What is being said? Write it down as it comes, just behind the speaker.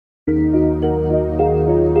Radio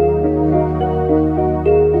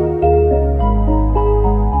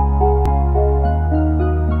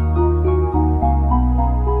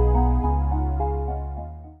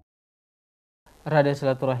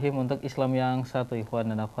Silaturahim untuk Islam yang satu, ikhwan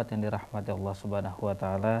dan akhwat yang dirahmati Allah Subhanahu wa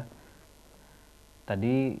taala.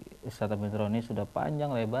 Tadi Ustadz Amin Nuroni sudah panjang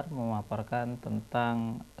lebar memaparkan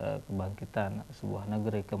tentang kebangkitan sebuah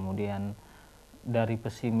negeri, kemudian dari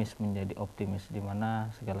pesimis menjadi optimis, di mana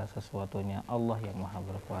segala sesuatunya Allah yang Maha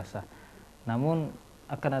Berkuasa. Namun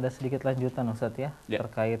akan ada sedikit lanjutan Ustadz ya,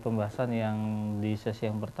 terkait pembahasan yang di sesi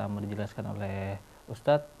yang pertama dijelaskan oleh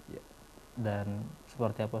Ustadz. Dan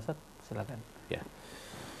seperti apa Ustadz? Silakan. Ya.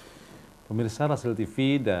 Pemirsa Rasil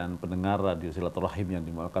TV dan pendengar Radio Silaturahim yang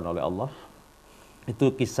dimuliakan oleh Allah,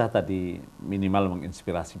 itu kisah tadi minimal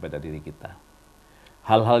menginspirasi pada diri kita.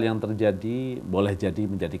 Hal-hal yang terjadi boleh jadi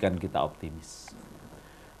menjadikan kita optimis.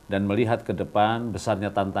 Dan melihat ke depan besarnya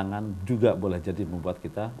tantangan juga boleh jadi membuat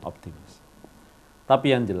kita optimis. Tapi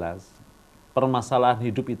yang jelas, permasalahan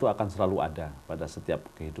hidup itu akan selalu ada pada setiap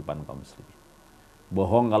kehidupan kaum muslimin.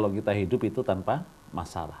 Bohong kalau kita hidup itu tanpa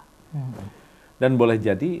masalah. Dan boleh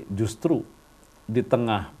jadi justru di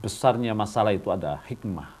tengah besarnya masalah itu ada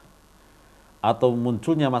hikmah. Atau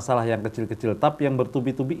munculnya masalah yang kecil-kecil tapi yang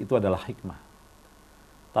bertubi-tubi itu adalah hikmah.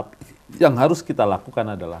 Tapi yang harus kita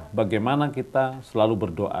lakukan adalah bagaimana kita selalu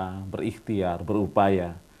berdoa, berikhtiar,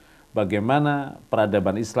 berupaya. Bagaimana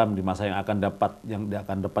peradaban Islam di masa yang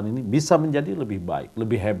akan depan ini bisa menjadi lebih baik,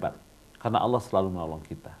 lebih hebat. Karena Allah selalu menolong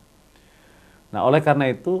kita. Nah, oleh karena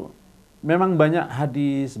itu memang banyak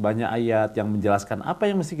hadis, banyak ayat yang menjelaskan apa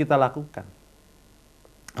yang mesti kita lakukan.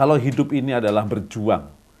 Kalau hidup ini adalah berjuang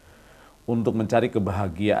untuk mencari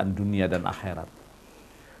kebahagiaan dunia dan akhirat.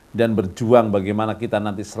 Dan berjuang bagaimana kita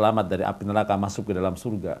nanti selamat dari api neraka masuk ke dalam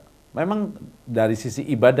surga. Memang dari sisi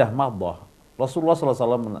ibadah madhah, Rasulullah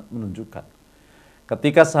SAW menunjukkan.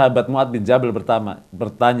 Ketika sahabat Mu'adz bin Jabal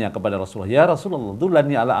bertanya kepada Rasulullah, "Ya Rasulullah,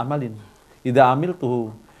 dullani ala amalin. Idza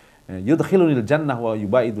amiltuhu yudkhilunil jannah wa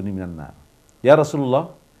yubaiduni minan nar." Ya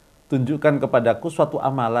Rasulullah, tunjukkan kepadaku suatu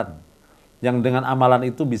amalan yang dengan amalan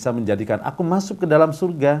itu bisa menjadikan aku masuk ke dalam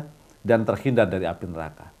surga dan terhindar dari api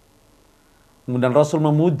neraka. Kemudian Rasul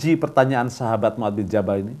memuji pertanyaan sahabat Mu'adz bin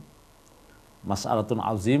Jabal ini. Mas'alatun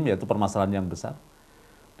azim, yaitu permasalahan yang besar.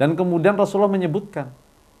 Dan kemudian Rasulullah menyebutkan,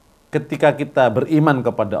 ketika kita beriman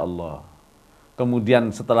kepada Allah,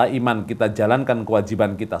 kemudian setelah iman kita jalankan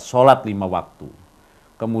kewajiban kita, sholat 5 waktu,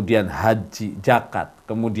 kemudian haji, zakat,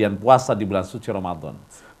 kemudian puasa di bulan suci Ramadan,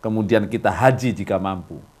 kemudian kita haji jika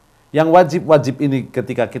mampu. Yang wajib-wajib ini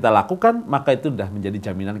ketika kita lakukan, maka itu sudah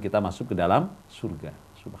menjadi jaminan kita masuk ke dalam surga.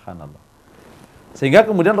 Subhanallah. Sehingga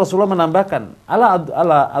kemudian Rasulullah menambahkan, ala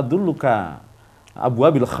adulluka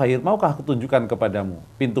abwabil khair, maukah aku tunjukkan kepadamu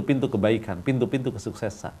pintu-pintu kebaikan, pintu-pintu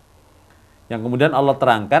kesuksesan. Yang kemudian Allah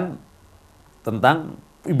terangkan tentang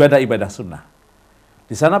ibadah-ibadah sunnah.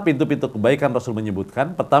 Di sana pintu-pintu kebaikan Rasul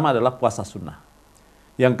menyebutkan, pertama adalah puasa sunnah.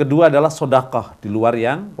 Yang kedua adalah sedekah di luar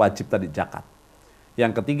yang wajib tadi, zakat.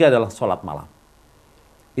 Yang ketiga adalah sholat malam.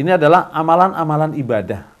 Ini adalah amalan-amalan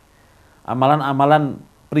ibadah,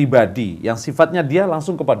 amalan-amalan pribadi yang sifatnya dia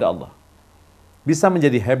langsung kepada Allah. Bisa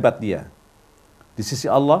menjadi hebat dia di sisi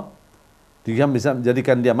Allah, dia bisa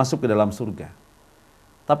menjadikan dia masuk ke dalam surga.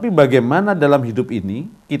 Tapi bagaimana dalam hidup ini,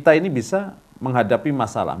 kita ini bisa menghadapi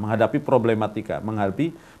masalah, menghadapi problematika,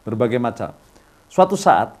 menghadapi berbagai macam. Suatu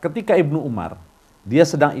saat ketika Ibnu Umar, dia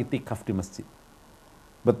sedang itikaf di masjid.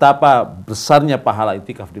 Betapa besarnya pahala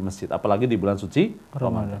itikaf di masjid, apalagi di bulan suci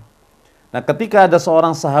Ramadan. Nah, ketika ada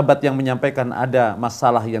seorang sahabat yang menyampaikan ada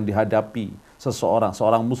masalah yang dihadapi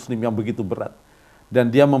seorang muslim yang begitu berat, dan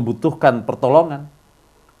dia membutuhkan pertolongan,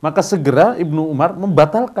 maka segera Ibnu Umar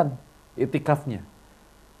membatalkan itikafnya.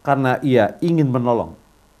 Karena ia ingin menolong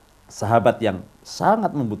sahabat yang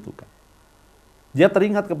sangat membutuhkan. Dia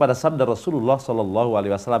teringat kepada sabda Rasulullah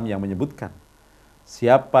SAW yang menyebutkan,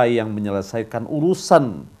 siapa yang menyelesaikan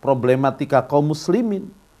urusan problematika kaum muslimin,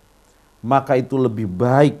 maka itu lebih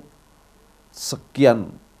baik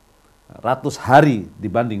sekian ratus hari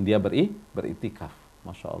dibanding dia beritikaf.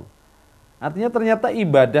 Masya Allah. Artinya ternyata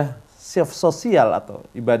ibadah sosial atau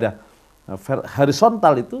ibadah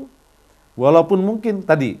horizontal itu, walaupun mungkin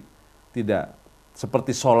tadi tidak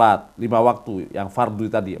seperti sholat 5 waktu yang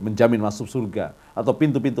fardu tadi menjamin masuk surga atau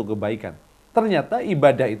pintu-pintu kebaikan, ternyata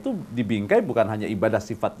ibadah itu dibingkai bukan hanya ibadah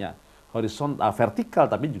sifatnya horizontal,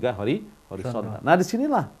 vertikal, tapi juga horizontal. Nah,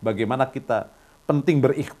 disinilah bagaimana kita penting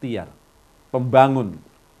berikhtiar, membangun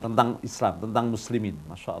tentang Islam, tentang muslimin.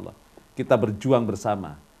 Masya Allah. Kita berjuang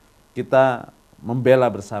bersama, kita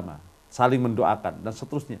membela bersama, saling mendoakan, dan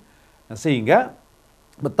seterusnya. Nah, sehingga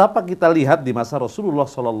betapa kita lihat di masa Rasulullah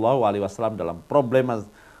SAW dalam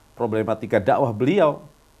problematika dakwah beliau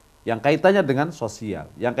yang kaitannya dengan sosial,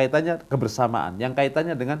 yang kaitannya kebersamaan, yang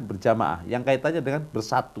kaitannya dengan berjamaah, yang kaitannya dengan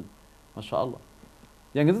bersatu. Masya Allah.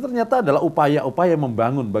 Yang itu ternyata adalah upaya-upaya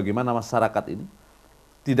membangun bagaimana masyarakat ini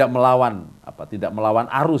tidak melawan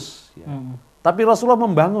arus. Ya. Tapi Rasulullah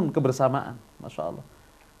membangun kebersamaan. Masya Allah.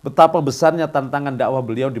 Betapa besarnya tantangan dakwah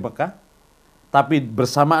beliau di Mekah. Tapi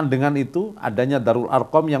bersamaan dengan itu adanya Darul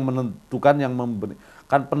Arqam yang menentukan, yang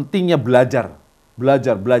memberikan pentingnya belajar.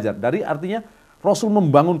 Dari artinya Rasul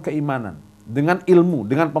membangun keimanan dengan ilmu,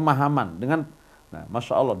 dengan pemahaman,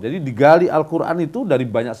 Masya Allah. Jadi digali Al-Quran itu dari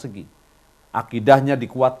banyak segi. Akidahnya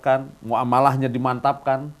dikuatkan, muamalahnya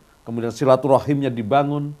dimantapkan, kemudian silaturahimnya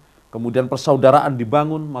dibangun, kemudian persaudaraan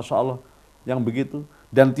dibangun, Masya Allah, yang begitu.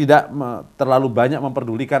 Dan tidak terlalu banyak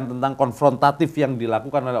memperdulikan tentang konfrontatif yang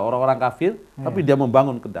dilakukan oleh orang-orang kafir, tapi dia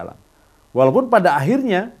membangun ke dalam. Walaupun pada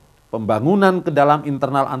akhirnya pembangunan ke dalam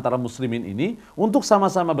internal antara muslimin ini untuk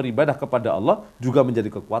sama-sama beribadah kepada Allah juga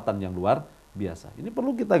menjadi kekuatan yang luar biasa. Ini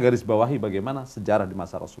perlu kita garis bawahi bagaimana sejarah di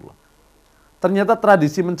masa Rasulullah. Ternyata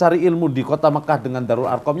tradisi mencari ilmu di kota Mekah dengan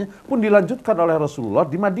Darul Arqamnya pun dilanjutkan oleh Rasulullah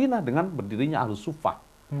di Madinah dengan berdirinya Ahlus Suffah.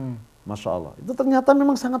 Masya Allah. Itu ternyata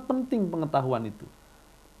memang sangat penting pengetahuan itu.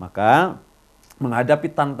 Maka menghadapi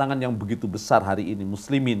tantangan yang begitu besar hari ini,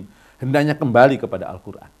 muslimin hendaknya kembali kepada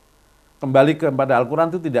Al-Quran. Kembali kepada Al-Quran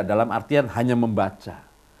itu tidak dalam artian hanya membaca,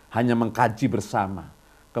 hanya mengkaji bersama,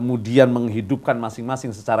 kemudian menghidupkan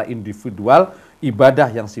masing-masing secara individual ibadah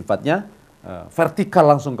yang sifatnya vertikal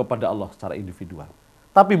langsung kepada Allah secara individual.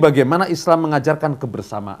 Tapi bagaimana Islam mengajarkan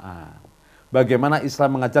kebersamaan, bagaimana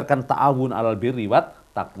Islam mengajarkan ta'awun alal birri wat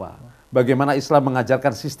taqwa, bagaimana Islam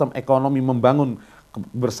mengajarkan sistem ekonomi membangun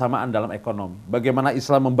kebersamaan dalam ekonomi, bagaimana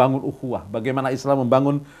Islam membangun ukhuwah, bagaimana Islam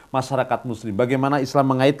membangun masyarakat muslim, bagaimana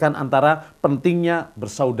Islam mengaitkan antara pentingnya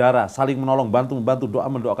bersaudara, saling menolong, bantu-membantu, doa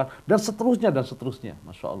mendoakan, dan seterusnya.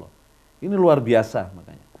 Masya Allah. Ini luar biasa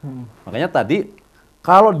makanya. Makanya tadi,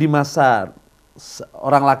 kalau di masa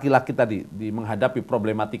orang laki-laki tadi menghadapi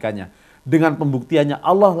problematikanya, dengan pembuktiannya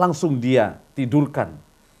Allah langsung dia tidurkan.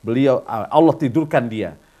 Allah tidurkan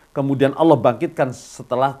dia. Kemudian Allah bangkitkan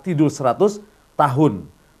setelah tidur 100 tahun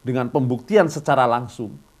dengan pembuktian secara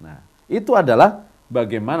langsung. Nah, itu adalah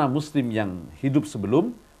bagaimana muslim yang hidup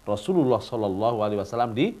sebelum Rasulullah SAW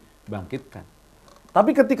dibangkitkan.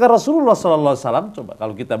 Tapi ketika Rasulullah SAW, coba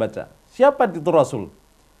kalau kita baca, siapa itu Rasul?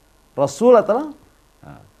 Rasul adalah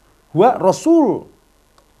huwa Rasul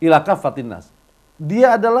ila kafatin nas.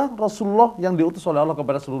 Dia adalah Rasulullah yang diutus oleh Allah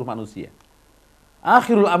kepada seluruh manusia.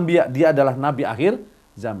 Akhirul anbiya, dia adalah nabi akhir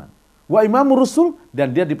zaman. Wa imamur rusul,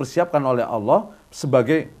 dan dia dipersiapkan oleh Allah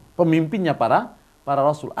sebagai pemimpinnya para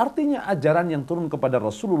rasul. Artinya ajaran yang turun kepada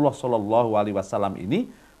Rasulullah SAW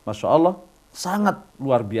ini, Masya Allah, sangat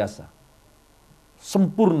luar biasa.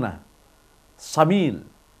 Sempurna, samil,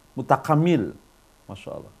 mutakamil,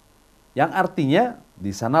 Masya Allah. Yang artinya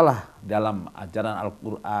di sanalah dalam ajaran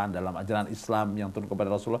Al-Quran, dalam ajaran Islam yang turun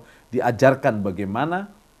kepada Rasulullah, diajarkan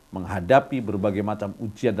bagaimana menghadapi berbagai macam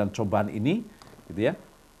ujian dan cobaan ini, gitu ya.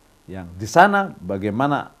 Yang di sana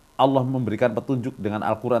bagaimana Allah memberikan petunjuk dengan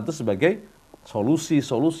Al-Quran itu sebagai solusi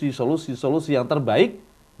yang terbaik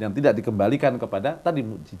yang tidak dikembalikan kepada tadi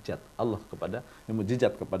mukjizat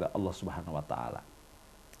kepada Allah Subhanahu wa taala.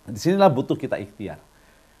 Di sinilah butuh kita ikhtiar.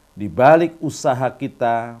 Di balik usaha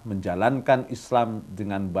kita menjalankan Islam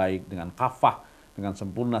dengan baik, dengan kafah, dengan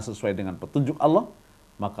sempurna sesuai dengan petunjuk Allah,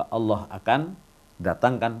 maka Allah akan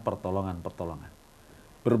datangkan pertolongan.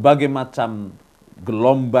 Berbagai macam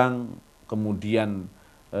gelombang, kemudian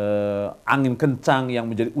angin kencang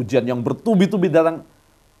yang menjadi ujian yang bertubi-tubi datang,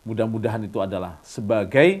 mudah-mudahan itu adalah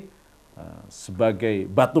sebagai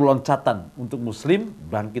batu loncatan untuk muslim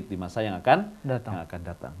bangkit di masa yang akan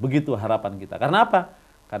datang. Begitu harapan kita. Karena apa?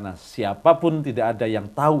 Karena siapapun tidak ada yang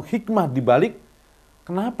tahu hikmah di balik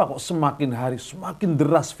kenapa kok semakin hari semakin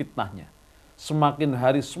deras fitnahnya, semakin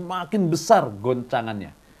hari semakin besar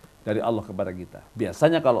goncangannya dari Allah kepada kita.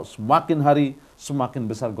 Biasanya kalau semakin hari semakin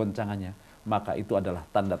besar goncangannya, maka itu adalah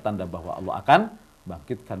tanda-tanda bahwa Allah akan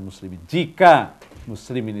bangkitkan muslimin. Jika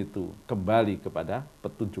muslimin itu kembali kepada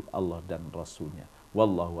petunjuk Allah dan Rasulnya.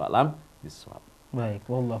 Wallahu a'lam bishawab. Baik,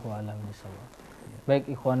 wallahu a'lam bishawab.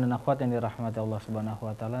 Baik ikhwan dan akhwat yang dirahmati Allah Subhanahu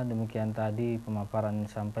wa taala, demikian tadi pemaparan yang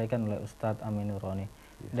disampaikan oleh Ustadz Amin Nuroni.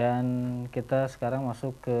 Dan kita sekarang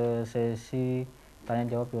masuk ke sesi tanya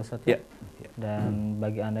jawab ya Ustadz. Dan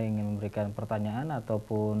bagi Anda yang ingin memberikan pertanyaan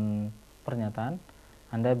ataupun pernyataan,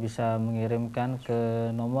 Anda bisa mengirimkan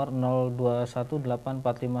ke nomor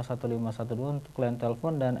 0218451512 untuk line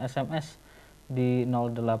telepon dan SMS di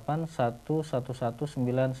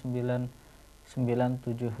 08111999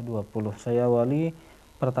 9720. Saya awali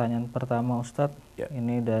pertanyaan pertama Ustadz. Ya.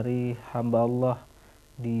 Ini dari hamba Allah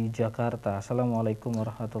di Jakarta. Assalamualaikum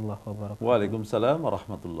warahmatullahi wabarakatuh. Waalaikumsalam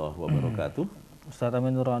warahmatullahi wabarakatuh. Ustadz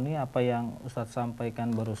Amin Nuroni, apa yang Ustadz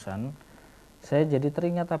sampaikan barusan, saya jadi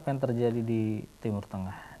teringat apa yang terjadi di Timur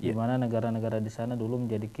Tengah, di mana negara-negara di sana dulu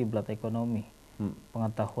menjadi kiblat ekonomi,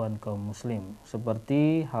 pengetahuan kaum muslim,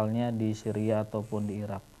 seperti halnya di Syria ataupun di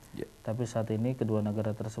Irak. Tapi saat ini kedua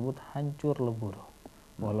negara tersebut hancur lebur,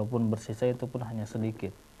 walaupun bersisa itu pun hanya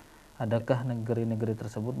sedikit. Adakah negeri-negeri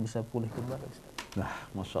tersebut bisa pulih kembali? Nah,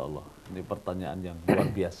 Masya Allah, ini pertanyaan yang luar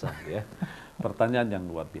biasa ya. Pertanyaan yang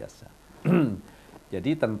luar biasa.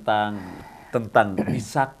 Jadi tentang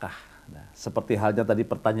bisakah? Nah, seperti halnya tadi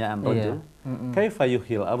pertanyaan Rajul, kaifa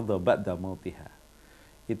yuhyil arda ba'da mautiha.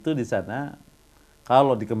 Itu di sana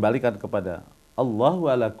kalau dikembalikan kepada Allah wa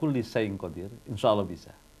ala kulli syai'in qadir, insya Allah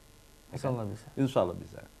bisa. Insya Allah bisa. Insya Allah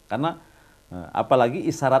bisa. Karena apalagi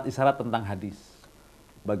isyarat-isyarat tentang hadis.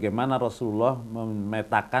 Bagaimana Rasulullah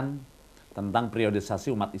memetakan tentang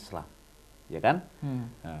periodisasi umat Islam, ya kan?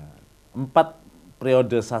 4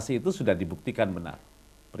 periodisasi itu sudah dibuktikan benar.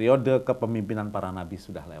 Periode kepemimpinan para nabi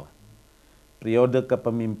sudah lewat. Periode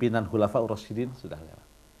kepemimpinan Khulafaur Rasyidin sudah lewat.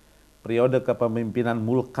 Periode kepemimpinan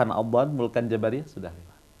Mulkan Abban, Mulkan Jabariyah sudah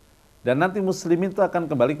lewat. Dan nanti muslimin itu akan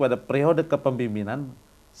kembali kepada periode kepemimpinan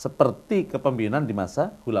seperti kepemimpinan di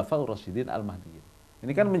masa Khulafaur Rasyidin Al-Mahdiyyin.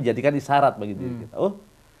 Ini kan menjadikan isyarat bagi diri kita. Oh,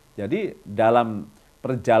 jadi dalam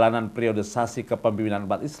perjalanan periodisasi kepemimpinan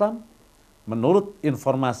umat Islam, menurut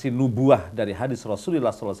informasi nubuah dari hadis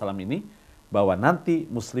Rasulullah SAW ini, bahwa nanti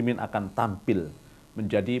muslimin akan tampil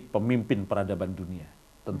menjadi pemimpin peradaban dunia.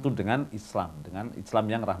 Tentu dengan Islam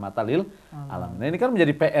yang rahmatan lil alamin. Nah, ini kan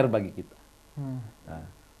menjadi PR bagi kita. Nah,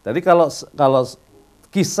 jadi kalau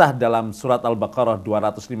kisah dalam surat Al-Baqarah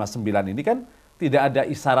 259 ini kan tidak ada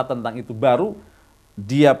isyarat tentang itu. Baru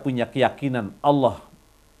dia punya keyakinan Allah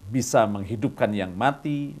bisa menghidupkan yang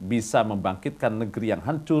mati, bisa membangkitkan negeri yang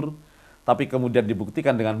hancur, tapi kemudian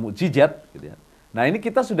dibuktikan dengan mukjizat. Gitu ya. Nah, ini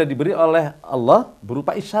kita sudah diberi oleh Allah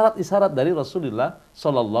berupa isyarat-isyarat dari Rasulullah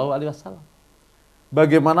Shallallahu Alaihi Wasallam.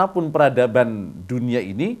 Bagaimanapun peradaban dunia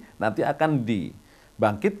ini nanti akan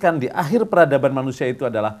dibangkitkan di akhir peradaban manusia itu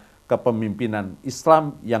adalah kepemimpinan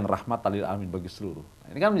Islam yang rahmatan lil alamin bagi seluruh. Nah,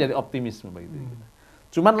 ini kan menjadi optimisme bagi diri kita.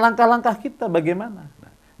 Cuman langkah-langkah kita bagaimana?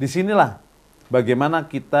 Nah, disinilah bagaimana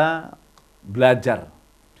kita belajar.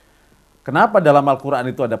 Kenapa dalam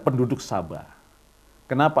Al-Quran itu ada penduduk Sabah?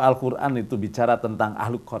 Kenapa Al-Quran itu bicara tentang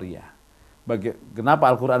Ahlu Qaryah? Kenapa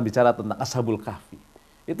Al-Quran bicara tentang Ashabul Kahfi?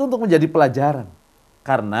 Itu untuk menjadi pelajaran.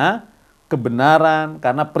 Karena kebenaran,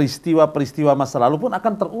 karena peristiwa-peristiwa masa lalu pun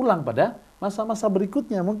akan terulang pada masa-masa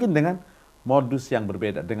berikutnya. Mungkin dengan modus yang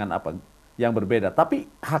berbeda, dengan apa yang berbeda. Tapi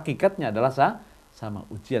hakikatnya adalah sama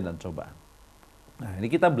ujian dan cobaan. Nah,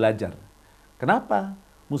 ini kita belajar. Kenapa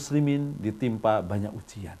muslimin ditimpa banyak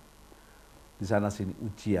ujian? Di sana sini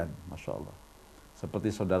ujian, Masya Allah. Seperti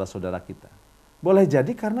saudara-saudara kita. Boleh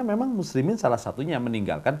jadi karena memang muslimin salah satunya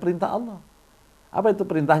meninggalkan perintah Allah. Apa itu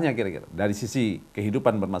perintahnya kira-kira? Dari sisi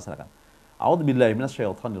kehidupan bermasyarakat. A'udzubillahi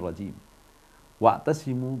minasyaitonirrajim.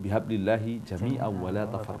 Wa'tasimu bihablillahi jami'an wa la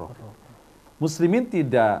tafarraqu. Muslimin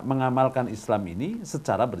tidak mengamalkan Islam ini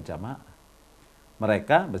secara berjamaah.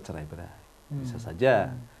 Mereka bercerai-berai. Bisa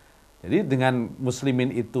saja. Jadi dengan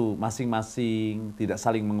muslimin itu masing-masing tidak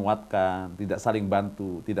saling menguatkan, tidak saling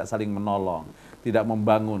bantu, tidak saling menolong, tidak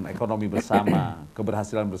membangun ekonomi bersama,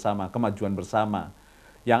 keberhasilan bersama, kemajuan bersama.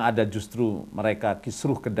 Yang ada justru mereka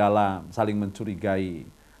kisruh ke dalam, saling mencurigai,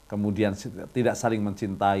 kemudian tidak saling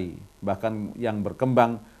mencintai. Bahkan yang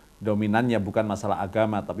berkembang dominannya bukan masalah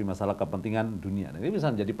agama, tapi masalah kepentingan dunia. Nah, ini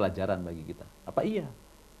bisa menjadi pelajaran bagi kita. Apa iya?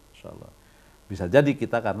 Insya Allah. Bisa jadi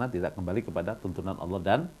kita karena tidak kembali kepada tuntunan Allah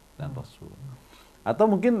dan Rasul. Atau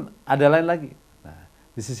mungkin ada lain lagi. Nah,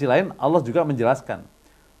 di sisi lain Allah juga menjelaskan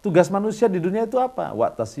tugas manusia di dunia itu apa?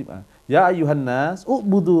 Wa'tasim. Ya ayyuhan nas,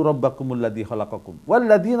 u'budu rabbakumul ladzi khalaqakum wal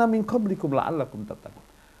ladzina min qablikum la'allakum tattaqun.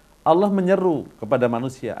 Allah menyeru kepada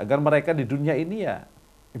manusia agar mereka di dunia ini ya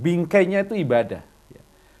bingkainya itu ibadah.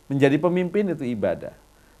 Menjadi pemimpin itu ibadah.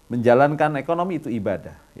 Menjalankan ekonomi itu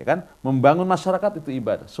ibadah, ya kan? Membangun masyarakat itu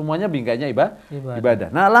ibadah. Semuanya bingkainya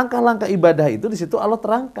ibadah. Nah, langkah-langkah ibadah itu di situ Allah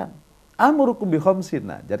terangkan. Amurukum bi khamsin.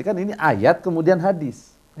 Nah, jadi kan ini ayat kemudian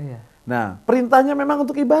hadis. Iya. Nah, perintahnya memang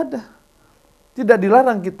untuk ibadah. Tidak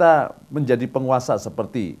dilarang kita menjadi penguasa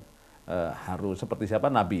seperti harus seperti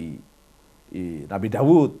siapa? Nabi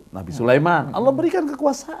Dawud, Nabi Sulaiman. Allah berikan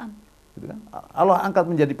kekuasaan, gitu kan? Allah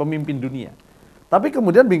angkat menjadi pemimpin dunia. Tapi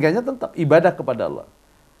kemudian bingkainya tetap ibadah kepada Allah.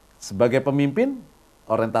 Sebagai pemimpin,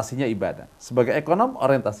 orientasinya ibadah. Sebagai ekonom,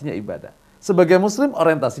 orientasinya ibadah. Sebagai muslim,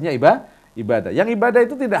 orientasinya ibadah. Yang ibadah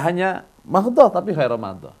itu tidak hanya mahdhah tapi khairu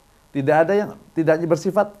mahdhah. Tidak ada yang tidak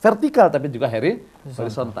bersifat vertikal tapi juga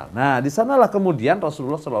horizontal. Nah, di sanalah kemudian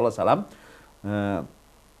Rasulullah SAW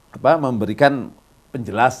memberikan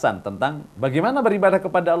penjelasan tentang bagaimana beribadah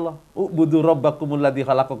kepada Allah. U'budu rabbakumul ladzi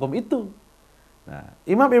khalaqakum itu. Nah,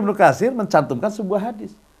 Imam Ibnu Katsir mencantumkan sebuah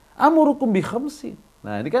hadis. Amurukum bi khamsin.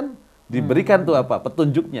 Nah, ini kan diberikan tuh apa?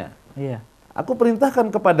 Petunjuknya. Iya. Aku perintahkan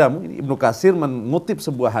kepadamu, ini Ibnu Katsir mengutip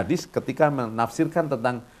sebuah hadis ketika menafsirkan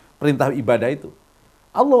tentang perintah ibadah itu.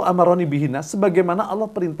 Allah amaroni bihina, sebagaimana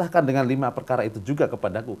Allah perintahkan dengan 5 perkara itu juga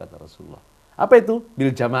kepadaku, kata Rasulullah. Apa itu?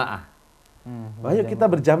 Bil jamaah. Ayo kita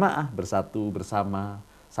berjamaah, bersatu, bersama,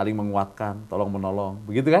 saling menguatkan, tolong menolong,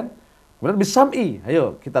 begitu kan? Kemudian bisam'i,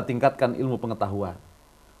 ayo kita tingkatkan ilmu pengetahuan.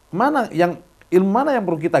 Ilmu mana yang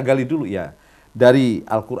perlu kita gali dulu? Ya, dari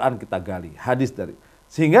Al-Quran kita gali, hadis dari.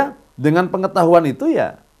 Sehingga dengan pengetahuan itu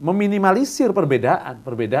ya meminimalisir perbedaan.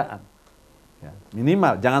 Ya,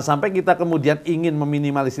 minimal, jangan sampai kita kemudian ingin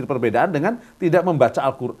meminimalisir perbedaan dengan tidak membaca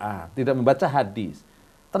Al-Quran, tidak membaca hadis.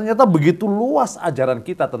 Ternyata begitu luas ajaran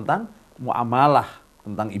kita tentang muamalah,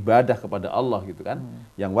 tentang ibadah kepada Allah gitu kan.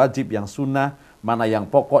 Yang wajib, yang sunnah, mana yang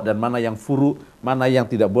pokok dan mana yang furu, mana yang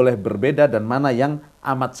tidak boleh berbeda dan mana yang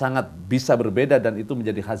amat sangat bisa berbeda dan itu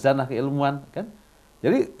menjadi khazanah keilmuan kan.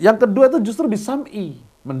 Jadi yang kedua itu justru bisam'i,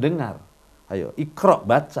 mendengar. Ayo, ikra,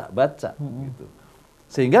 baca gitu.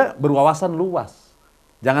 Sehingga berwawasan luas.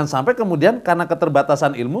 Jangan sampai kemudian karena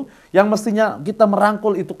keterbatasan ilmu, yang mestinya kita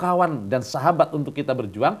merangkul itu kawan dan sahabat untuk kita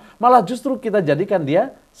berjuang, malah justru kita jadikan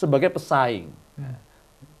dia sebagai pesaing.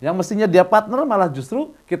 Yang mestinya dia partner, malah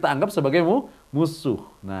justru kita anggap sebagai musuh.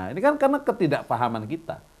 Nah, ini kan karena ketidakpahaman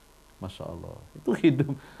kita. Masya Allah. Itu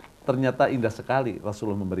hidup ternyata indah sekali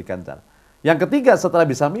Rasulullah memberikan cara. Yang ketiga setelah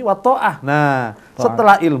bisami wa ta'ah. Nah,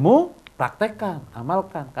 setelah ilmu, praktekkan,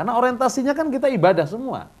 amalkan. Karena orientasinya kan kita ibadah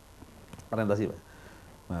semua. Orientasi.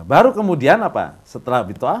 Nah, baru kemudian apa? Setelah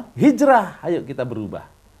bid'ah, hijrah. Ayo kita berubah.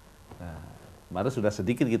 Nah, kemarin sudah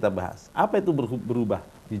sedikit kita bahas. Apa itu berubah?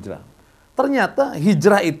 Hijrah. Ternyata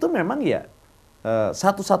hijrah itu memang ya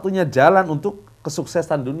satu-satunya jalan untuk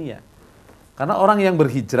kesuksesan dunia. Karena orang yang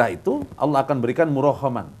berhijrah itu Allah akan berikan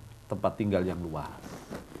murahaman, tempat tinggal yang luas.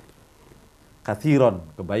 Kathiron,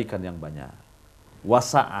 kebaikan yang banyak.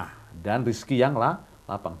 Wasa'ah, dan rizki yang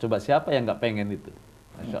lapang. Coba siapa yang nggak pengen itu?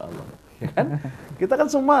 Masya Allah. Ya kan? Kita kan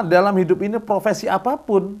semua dalam hidup ini profesi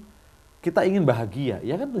apapun, kita ingin bahagia.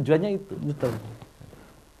 Ya kan tujuannya itu. Betul.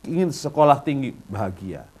 Ingin sekolah tinggi,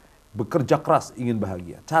 bahagia. Bekerja keras, ingin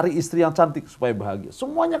bahagia. Cari istri yang cantik supaya bahagia.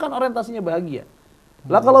 Semuanya kan orientasinya bahagia.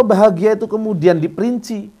 Lah kalau bahagia itu kemudian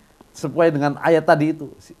diperinci, sesuai dengan ayat tadi itu.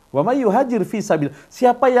 Wa may yuhajir fi sabil.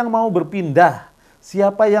 Siapa yang mau berpindah,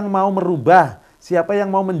 siapa yang mau merubah, siapa yang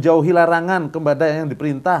mau menjauhi larangan kepada yang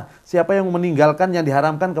diperintah, siapa yang meninggalkan yang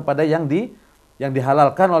diharamkan kepada yang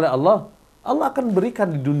dihalalkan oleh Allah, Allah akan berikan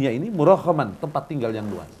di dunia ini murahaman, tempat tinggal yang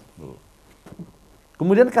luas.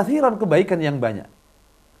 Kemudian kathiran, kebaikan yang banyak.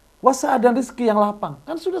 Wasa dan rezeki yang lapang.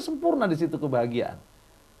 Kan sudah sempurna di situ kebahagiaan.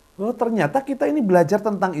 Oh, ternyata kita ini belajar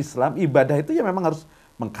tentang Islam, ibadah itu ya memang harus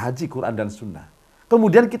mengkaji Quran dan Sunnah.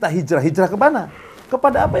 Kemudian kita hijrah. Hijrah ke mana?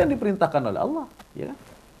 Kepada apa yang diperintahkan oleh Allah. Ya kan?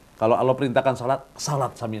 Kalau Allah perintahkan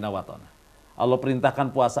salat sami'na wa ta'na. Allah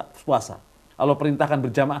perintahkan puasa. Allah perintahkan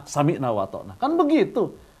berjamaah, sami'na wa ta'na. Kan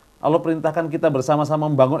begitu. Allah perintahkan kita bersama-sama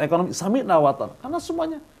membangun ekonomi, sami'na wa ta'na. Karena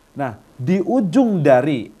semuanya. Nah, di ujung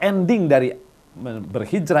dari, ending dari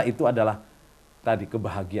berhijrah itu adalah tadi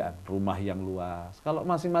kebahagiaan, rumah yang luas. Kalau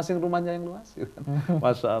masing-masing rumahnya yang luas,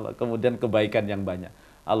 Masya Allah. Kemudian kebaikan yang banyak.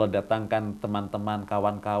 Allah datangkan teman-teman,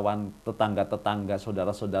 kawan-kawan, tetangga-tetangga,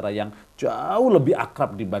 saudara-saudara yang jauh lebih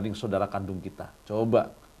akrab dibanding saudara kandung kita.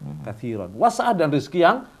 Coba, kathiron. Wasa'ah dan rezeki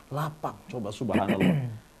yang lapang. Coba, subhanallah.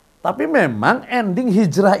 Tapi memang ending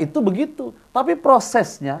hijrah itu begitu. Tapi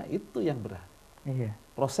prosesnya itu yang berat. Iya.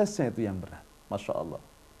 Prosesnya itu yang berat. Masya Allah.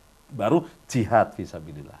 Baru jihad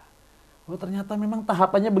fisabilillah. Oh, ternyata memang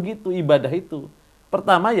tahapannya begitu, ibadah itu.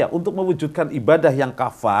 Pertama ya, untuk mewujudkan ibadah yang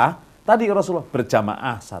kafah, tadi Rasulullah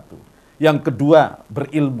berjamaah satu. Yang kedua,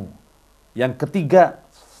 berilmu. Yang ketiga,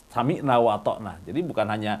 sami'na wa ta'na. Jadi bukan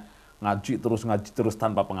hanya ngaji terus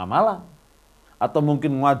tanpa pengamalan. Atau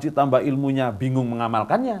mungkin ngaji tambah ilmunya, bingung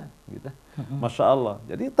mengamalkannya. Gitu. Masya Allah.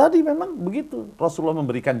 Jadi tadi memang begitu, Rasulullah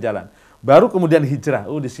memberikan jalan. Baru kemudian hijrah.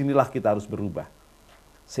 Oh, disinilah kita harus berubah.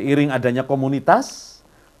 Seiring adanya komunitas,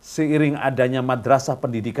 seiring adanya madrasah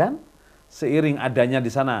pendidikan, seiring adanya di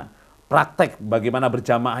sana praktek bagaimana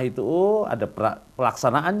berjamaah itu, oh ada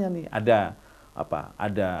pelaksanaannya nih, ada apa?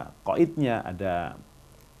 Ada qaidnya, ada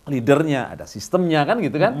leadernya, ada sistemnya kan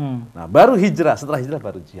gitu kan. Nah, baru hijrah, setelah hijrah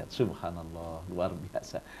baru jihad. Subhanallah, luar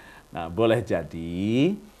biasa. Nah, boleh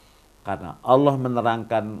jadi Karena Allah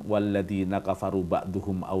menerangkan walladzina kafaru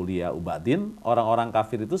ba'duhum awliya'u ba'din, orang-orang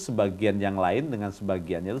kafir itu sebagian yang lain dengan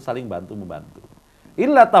sebagiannya itu saling bantu membantu.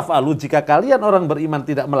 Illa taf'alu, jika kalian orang beriman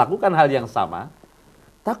tidak melakukan hal yang sama,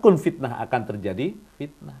 takun fitnah, akan terjadi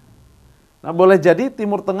fitnah. Nah, boleh jadi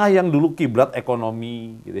Timur Tengah yang dulu kiblat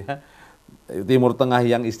ekonomi gitu ya. Timur Tengah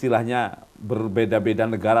yang istilahnya berbeda-beda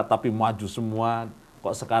negara tapi maju semua,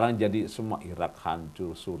 kok sekarang jadi semua Irak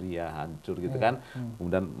hancur, Suriah hancur gitu kan.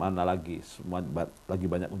 Kemudian mana lagi, semua lagi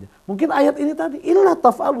banyak ujian. Mungkin ayat ini tadi, illa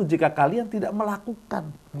taf'alu, jika kalian tidak melakukan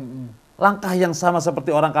langkah yang sama seperti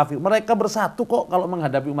orang kafir. Mereka bersatu kok kalau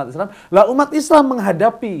menghadapi umat Islam. Lah umat Islam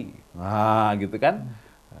menghadapi. Nah gitu kan.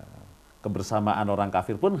 Kebersamaan orang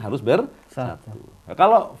kafir pun harus bersatu. Nah,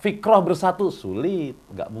 kalau fikroh bersatu sulit,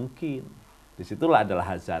 nggak mungkin. Disitulah adalah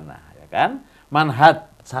hazanah, ya kan? Manhaj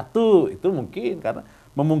satu itu mungkin karena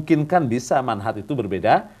memungkinkan bisa manhaj itu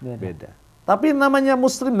berbeda-beda. Tapi namanya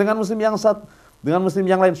muslim dengan muslim yang satu, dengan muslim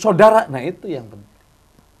yang lain saudara, nah itu yang penting.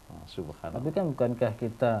 Oh, subhanallah. Tapi kan bukankah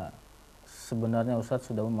kita sebenarnya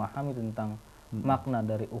Ustadz sudah memahami tentang makna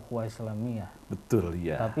dari ukhuwah Islamiyah? Betul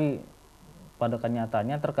ya. Tapi pada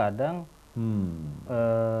kenyataannya terkadang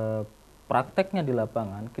prakteknya di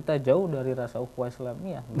lapangan kita jauh dari rasa ukhuwah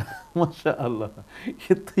Islamiyah. Masya Allah,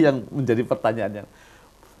 itu yang menjadi pertanyaannya.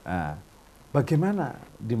 Nah, bagaimana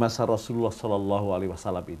di masa Rasulullah Shallallahu Alaihi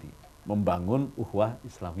Wasallam ini membangun ukhuwah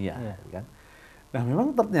Islamiyah, kan? Nah,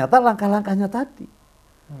 memang ternyata langkah-langkahnya tadi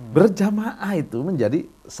berjamaah itu menjadi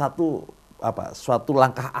suatu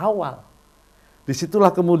langkah awal.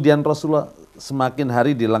 Disitulah kemudian Rasulullah semakin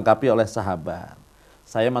hari dilengkapi oleh sahabat.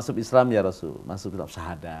 Saya masuk Islam ya Rasul, masuk Islam,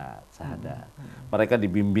 syahadat. Mereka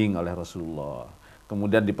dibimbing oleh Rasulullah,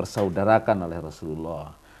 kemudian dipersaudarakan oleh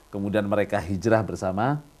Rasulullah, kemudian mereka hijrah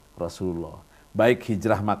bersama Rasulullah. Baik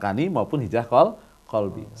hijrah makani maupun hijrah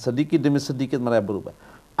qalbi. Sedikit demi sedikit mereka berubah.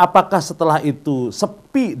 Apakah setelah itu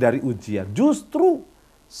sepi dari ujian? Justru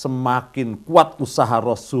semakin kuat usaha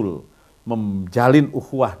Rasul menjalin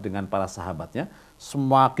ukhuwah dengan para sahabatnya,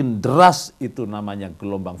 semakin deras itu namanya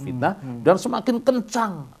gelombang fitnah dan semakin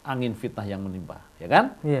kencang angin fitnah yang menimpa, ya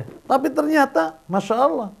kan? Tapi ternyata, masya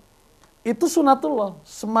Allah, itu sunatullah.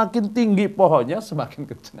 Semakin tinggi pohonnya, semakin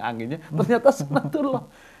kencang anginnya. Ternyata sunatullah.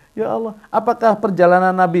 Ya Allah, apakah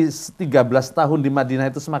perjalanan Nabi 13 tahun di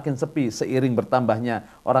Madinah itu semakin sepi seiring bertambahnya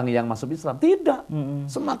orang yang masuk Islam? Tidak.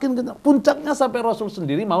 Semakin kencang. Puncaknya sampai Rasul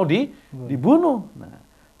sendiri mau dibunuh. Nah,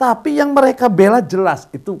 tapi yang mereka bela jelas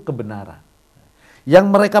itu kebenaran. Yang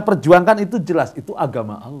mereka perjuangkan itu jelas, itu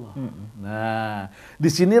agama Allah. Nah,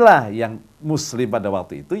 disinilah yang muslim pada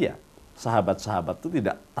waktu itu ya, sahabat-sahabat itu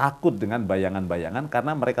tidak takut dengan bayangan-bayangan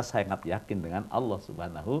karena mereka sangat yakin dengan Allah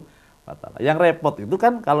Subhanahu wa Ta'ala. Yang repot itu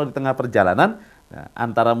kan kalau di tengah perjalanan, nah,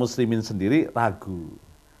 antara muslimin sendiri ragu.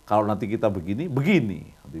 Kalau nanti kita begini,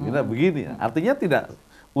 begini. Artinya tidak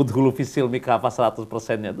udhulu fisil mikafa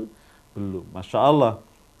 100%-nya itu belum. Masya Allah.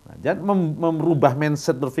 Nah, jadi merubah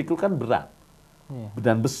mindset berpikir kan berat.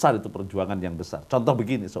 Dan besar itu perjuangan yang besar. Contoh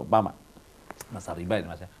begini, seumpama masa riba ini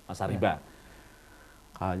mas ya, masa riba.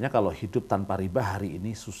 Kayaknya kalau hidup tanpa riba hari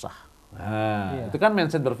ini susah. Nah, itu kan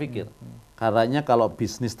mindset berpikir. Karena kalau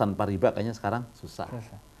bisnis tanpa riba kayaknya sekarang susah.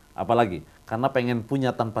 Apalagi karena pengen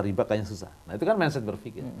punya tanpa riba kayaknya susah. Nah, itu kan mindset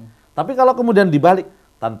berpikir. Tapi kalau kemudian dibalik,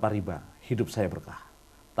 tanpa riba hidup saya berkah.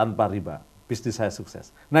 Tanpa riba bisnis saya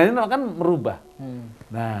sukses. Nah, ini akan merubah.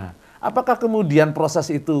 Nah, apakah kemudian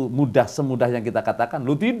proses itu semudah yang kita katakan?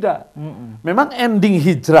 Lu tidak. Memang ending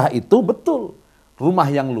hijrah itu betul.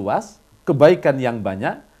 Rumah yang luas, kebaikan yang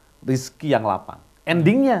banyak, rizki yang lapang.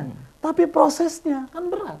 Endingnya. Tapi prosesnya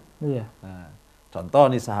kan berat. Nah,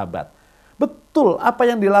 contoh nih sahabat. Betul, apa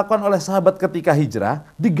yang dilakukan oleh sahabat ketika hijrah,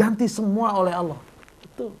 diganti semua oleh Allah.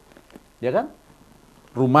 Betul. Ya kan?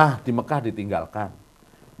 Rumah di Mekah ditinggalkan.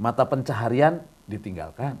 Mata pencaharian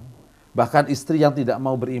ditinggalkan. Bahkan istri yang tidak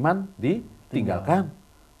mau beriman ditinggalkan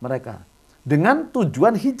mereka. Dengan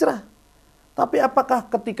tujuan hijrah. Tapi apakah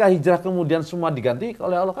ketika hijrah kemudian semua diganti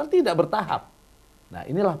oleh Allah? Kan tidak bertahap. Nah,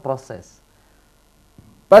 inilah proses.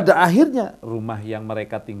 Pada akhirnya rumah yang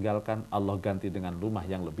mereka tinggalkan Allah ganti dengan rumah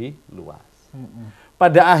yang lebih luas.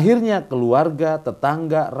 Pada akhirnya keluarga,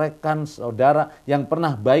 tetangga, rekan, saudara yang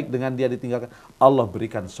pernah baik dengan dia ditinggalkan, Allah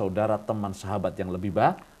berikan saudara, teman, sahabat yang lebih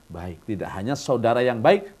baik. Tidak hanya saudara yang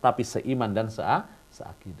baik, tapi seiman dan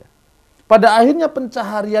seakidah. Pada akhirnya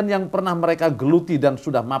pencaharian yang pernah mereka geluti dan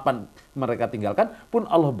sudah mapan mereka tinggalkan, pun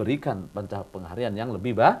Allah berikan pencaharian yang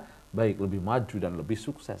lebih baik, lebih maju dan lebih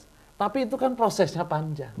sukses. Tapi itu kan prosesnya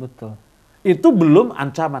panjang. Betul. Itu belum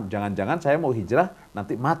ancaman. Jangan-jangan saya mau hijrah,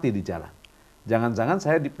 nanti mati di jalan. Jangan-jangan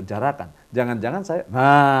saya dipenjarakan. Jangan-jangan saya...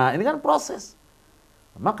 Nah, ini kan proses.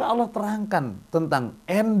 Maka Allah terangkan tentang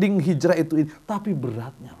ending hijrah itu, tapi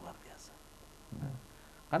beratnya luar biasa. Nah,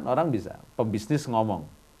 kan orang bisa, pebisnis ngomong,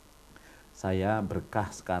 saya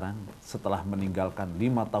berkah sekarang setelah meninggalkan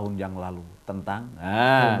 5 tahun yang lalu tentang,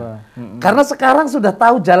 karena sekarang sudah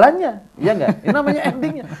tahu jalannya, ya enggak? Ini namanya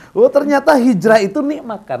endingnya. Oh ternyata hijrah itu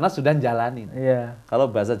nikmat karena sudah jalanin. Iya.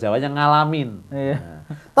 Kalau bahasa Jawanya ngalamin. Iya. Nah,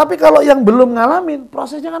 tapi kalau yang belum ngalamin,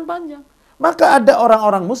 prosesnya kan panjang. Maka ada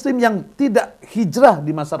orang-orang muslim yang tidak hijrah di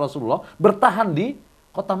masa Rasulullah, bertahan di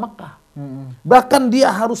kota Mekah. Bahkan dia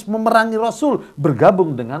harus memerangi Rasul,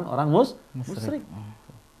 bergabung dengan orang musyrik.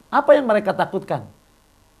 Apa yang mereka takutkan?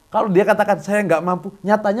 Kalau dia katakan saya nggak mampu,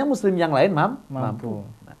 nyatanya muslim yang lain mampu.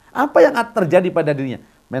 Nah, apa yang terjadi pada dirinya?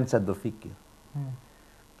 Mindset berpikir.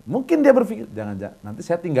 Mungkin dia berpikir, jangan-jangan nanti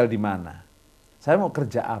saya tinggal di mana? Saya mau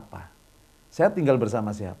kerja apa? Saya tinggal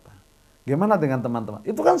bersama siapa? Gimana dengan teman-teman?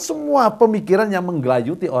 Itu kan semua pemikiran yang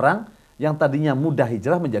menggelayuti orang yang tadinya mudah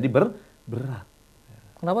hijrah menjadi berat.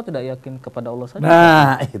 Kenapa tidak yakin kepada Allah saja?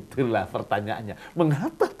 Nah, itulah pertanyaannya.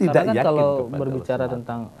 Mengapa tidak Karena kan yakin kalau kepada berbicara Allah?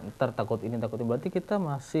 tentang takut ini takut ini, berarti kita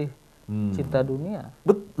masih cinta dunia.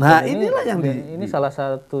 Nah, Dan inilah yang ini salah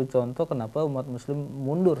satu contoh kenapa umat muslim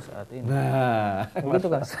mundur saat ini. Nah, Begitu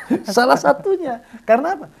kan? salah satunya.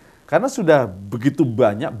 Karena apa? Karena sudah begitu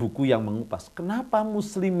banyak buku yang mengupas. Kenapa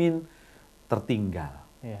muslimin tertinggal?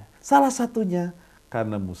 Iya. Salah satunya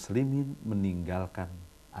karena muslimin meninggalkan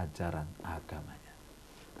ajaran agamanya.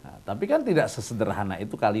 Nah, tapi kan tidak sesederhana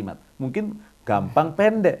itu kalimat. Mungkin gampang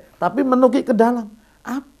pendek, tapi menukik ke dalam.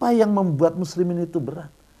 Apa yang membuat muslimin itu berat?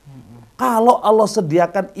 Kalau Allah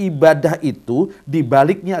sediakan ibadah itu,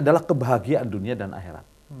 dibaliknya adalah kebahagiaan dunia dan akhirat.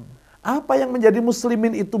 Apa yang menjadi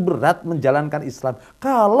muslimin itu berat menjalankan Islam?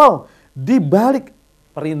 Kalau dibalik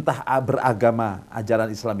perintah beragama ajaran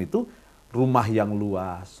Islam itu, rumah yang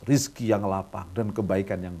luas, rizki yang lapang, dan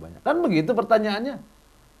kebaikan yang banyak. Kan begitu pertanyaannya.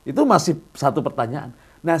 Itu masih satu pertanyaan.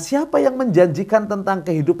 Nah, siapa yang menjanjikan tentang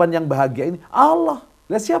kehidupan yang bahagia ini? Allah.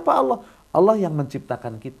 Nah, siapa Allah? Allah yang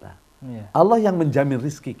menciptakan kita. Iya. Allah yang menjamin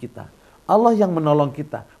rizki kita. Allah yang menolong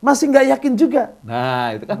kita. Masih nggak yakin juga?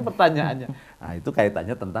 Nah, itu kan pertanyaannya. Nah, itu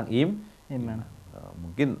kaitannya tentang iman.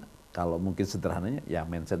 Mungkin sederhananya, ya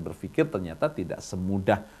mindset berpikir ternyata tidak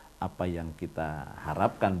semudah apa yang kita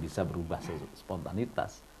harapkan bisa berubah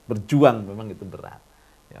spontanitas. Berjuang memang itu berat.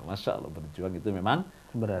 Ya, Masya Allah, berjuang itu memang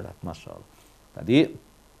berat. Masya Allah. Tadi,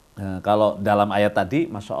 kalau dalam ayat tadi,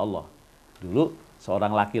 Masya Allah, dulu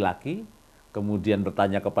seorang laki-laki kemudian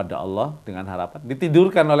bertanya kepada Allah dengan harapan,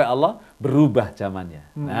 ditidurkan oleh Allah, berubah zamannya.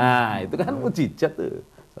 Nah, itu kan mujizat tuh.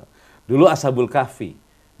 Dulu Ashabul Kahfi,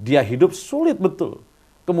 dia hidup sulit betul.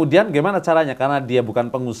 Kemudian gimana caranya? Karena dia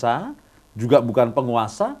bukan pengusaha, juga bukan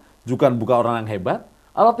penguasa, juga bukan orang yang hebat,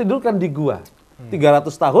 Allah tidurkan di gua.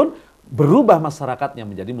 300 tahun, berubah masyarakatnya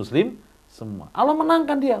menjadi muslim semua. Allah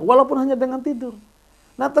menangkan dia, walaupun hanya dengan tidur.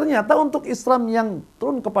 Nah, ternyata untuk Islam yang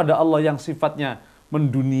turun kepada Allah, yang sifatnya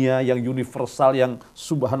mendunia, yang universal, yang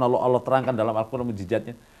subhanallah Allah terangkan dalam Al-Quran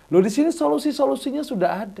mujizatnya. Loh, di sini solusi-solusinya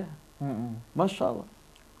sudah ada. Masya Allah.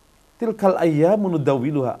 Tilkal ayyamu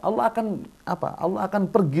nudawiluha. Allah akan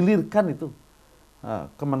pergilirkan itu.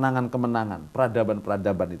 Kemenangan-kemenangan,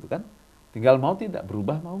 peradaban-peradaban itu kan. Tinggal mau tidak,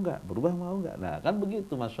 berubah mau enggak, berubah mau enggak. Nah, kan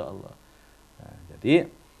begitu, Masya Allah. Nah, jadi,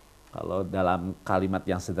 kalau dalam kalimat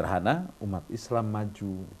yang sederhana, umat Islam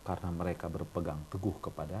maju karena mereka berpegang teguh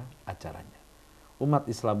kepada ajarannya. Umat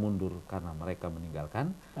Islam mundur karena mereka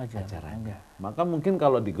meninggalkan ajarannya. Maka mungkin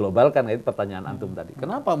kalau diglobalkan, itu pertanyaan antum tadi,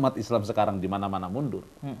 kenapa umat Islam sekarang di mana-mana mundur?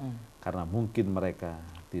 Karena mungkin mereka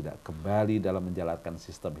tidak kembali dalam menjalankan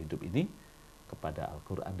sistem hidup ini kepada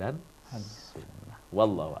Al-Quran dan Sunnah.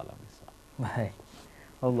 Wallahu a'lam bishawab. Baik.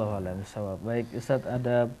 Wallahu a'lam bishawab. Baik, Ustadz,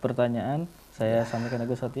 ada pertanyaan. Saya sampaikan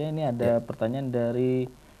ke Ustadz ya. Ini ada pertanyaan dari,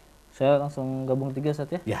 saya langsung gabung 3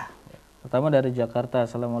 Ustadz ya. Ya. Pertama dari Jakarta.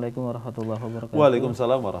 Assalamualaikum warahmatullahi wabarakatuh.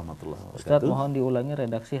 Waalaikumsalam warahmatullahi wabarakatuh. Ustadz, mohon diulangi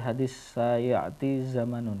redaksi hadis sayati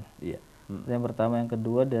zamanun. Iya. Yang pertama, yang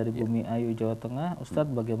kedua dari Bumi Ayu, Jawa Tengah.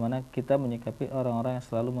 Ustadz, bagaimana kita menyikapi orang-orang yang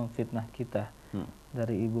selalu memfitnah kita?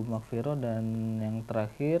 Dari Ibu Makfiro. Dan yang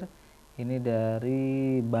terakhir ini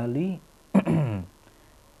dari Bali.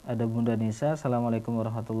 Ada Bunda Nisa. Assalamualaikum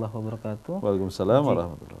warahmatullahi wabarakatuh. Waalaikumsalam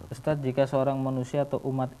warahmatullahi wabarakatuh. Ustadz, jika seorang manusia atau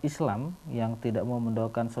umat Islam yang tidak mau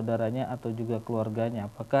mendoakan saudaranya atau juga keluarganya,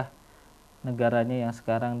 apakah negaranya yang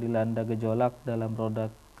sekarang dilanda gejolak dalam roda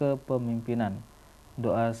kepemimpinan,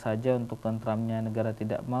 doa saja untuk tentramnya negara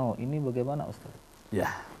tidak mau, ini bagaimana Ustadz? Ya,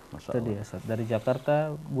 Masya Tadi Allah. Ustadz, dari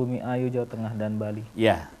Jakarta, Bumi Ayu, Jawa Tengah, dan Bali.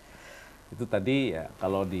 Ya, itu tadi ya,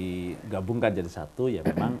 kalau digabungkan jadi satu, ya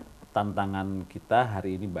memang tantangan kita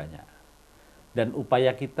hari ini banyak. Dan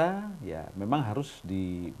upaya kita ya memang harus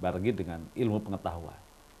dibarengi dengan ilmu pengetahuan.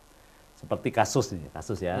 Seperti kasus nih,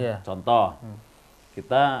 kasus ya. Iya. Contoh,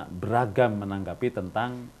 kita beragam menanggapi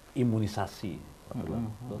tentang imunisasi.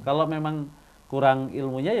 Kalau memang kurang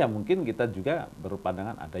ilmunya ya mungkin kita juga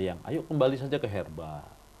berpandangan ada yang ayo kembali saja ke herbal.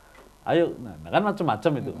 Ayo, nah kan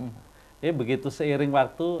macam-macam itu. Begitu seiring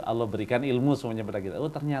waktu Allah berikan ilmu semuanya pada kita. Oh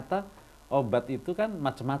ternyata obat itu kan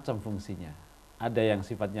macam-macam fungsinya. Ada yang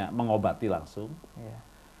sifatnya mengobati langsung. Iya.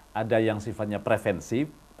 Ada yang sifatnya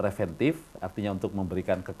preventif, artinya untuk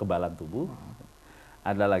memberikan kekebalan tubuh.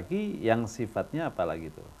 Ada lagi yang sifatnya apa lagi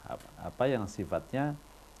tuh? Apa yang sifatnya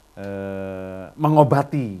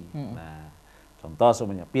mengobati. Nah, contoh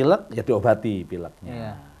semuanya pilek ya diobati pileknya.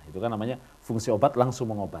 Iya. Itu kan namanya fungsi obat langsung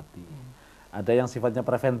mengobati. Ada yang sifatnya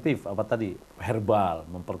preventif, apa tadi? Herbal,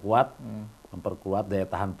 memperkuat daya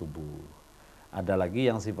tahan tubuh. Ada lagi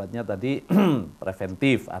yang sifatnya tadi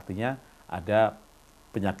preventif, artinya ada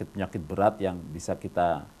penyakit-penyakit berat yang bisa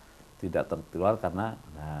kita tidak tertular karena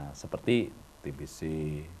seperti TBC,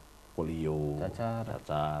 polio, cacar,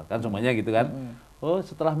 kan semuanya gitu kan. Oh,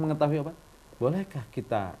 setelah mengetahui obat, bolehkah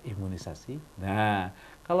kita imunisasi? Nah,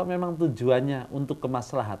 kalau memang tujuannya untuk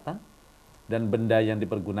kemaslahatan dan benda yang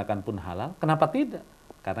dipergunakan pun halal, kenapa tidak?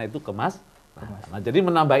 Karena itu Nah, jadi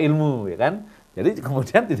menambah ilmu, ya kan? Jadi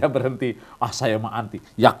kemudian tidak berhenti, saya mah anti,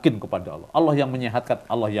 yakin kepada Allah. Allah yang menyehatkan,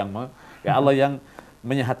 Allah yang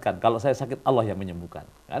menyehatkan. Kalau saya sakit, Allah yang menyembuhkan.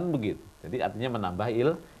 Kan begitu. Jadi artinya menambah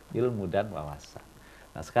ilmu dan wawasan.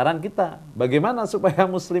 Nah, sekarang kita bagaimana supaya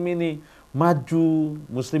muslim ini maju,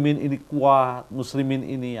 muslimin ini kuat, muslimin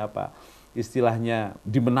ini istilahnya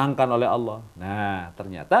dimenangkan oleh Allah. Nah,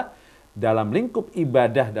 ternyata dalam lingkup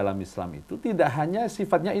ibadah dalam Islam itu tidak hanya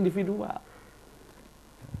sifatnya individual.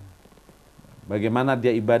 Bagaimana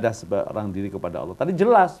dia ibadah seorang diri kepada Allah. Tadi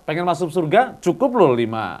jelas, pengen masuk surga cukup loh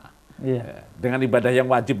 5. Iya. Dengan ibadah yang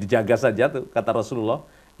wajib dijaga saja tuh, kata Rasulullah.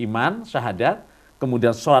 Iman, syahadat,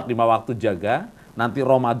 kemudian sholat 5 waktu jaga, nanti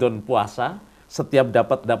Ramadan puasa, setiap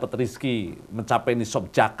dapat rizki mencapai nisab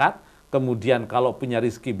zakat, kemudian kalau punya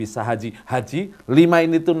rizki bisa haji, 5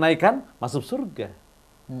 ini tunaikan, masuk surga.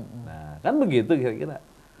 Nah, kan begitu kira-kira.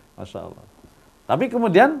 Masya Allah. Tapi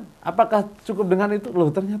kemudian, apakah cukup dengan itu? Loh,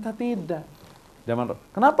 ternyata tidak.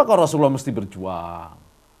 Kenapa kok Rasulullah mesti berjuang?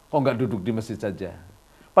 Kok nggak duduk di masjid saja?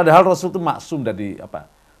 Padahal Rasul itu maksum dari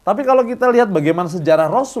Tapi kalau kita lihat bagaimana sejarah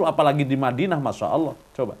Rasul, apalagi di Madinah, Masya Allah.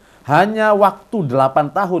 Coba, hanya waktu 8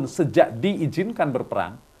 tahun sejak diizinkan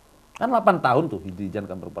berperang. Kan 8 tahun tuh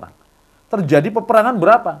diizinkan berperang. Terjadi peperangan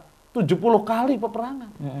berapa? 70 kali peperangan.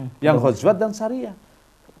 Yang Ghazwat dan Sariyah.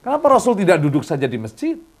 Kenapa Rasul tidak duduk saja di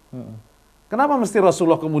masjid? Kenapa mesti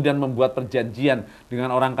Rasulullah kemudian membuat perjanjian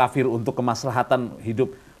dengan orang kafir untuk kemaslahatan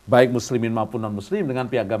hidup baik muslimin maupun non-muslim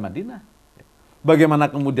dengan piagam Madinah?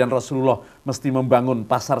 Bagaimana kemudian Rasulullah mesti membangun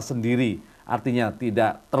pasar sendiri, artinya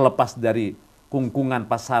tidak terlepas dari kungkungan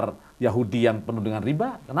pasar Yahudi yang penuh dengan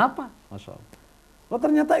riba? Kenapa? Masya Allah. Oh,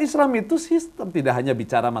 ternyata Islam itu sistem, tidak hanya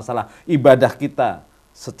bicara masalah ibadah kita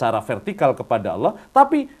secara vertikal kepada Allah,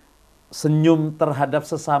 tapi senyum terhadap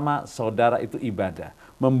sesama saudara itu ibadah,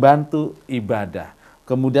 membantu ibadah,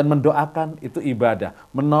 kemudian mendoakan itu ibadah,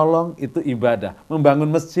 menolong itu ibadah,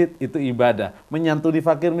 membangun masjid itu ibadah, menyantuni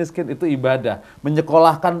fakir miskin itu ibadah,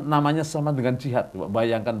 menyekolahkan namanya sama dengan jihad.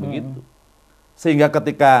 Bayangkan begitu. Sehingga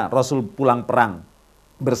ketika Rasul pulang perang,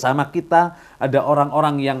 bersama kita ada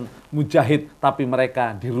orang-orang yang mujahid tapi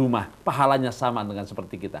mereka di rumah, pahalanya sama dengan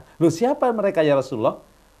seperti kita. Loh, siapa mereka ya Rasulullah?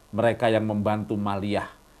 Mereka yang membantu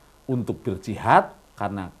maliyah untuk berjihad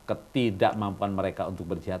karena ketidakmampuan mereka untuk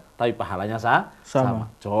berjihad, tapi pahalanya sama.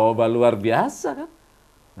 Coba luar biasa kan?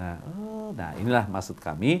 Nah, inilah maksud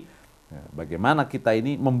kami, bagaimana kita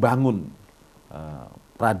ini membangun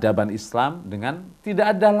peradaban Islam dengan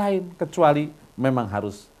tidak ada lain kecuali memang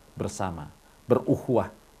harus bersama, berukhuwah,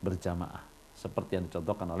 berjamaah, seperti yang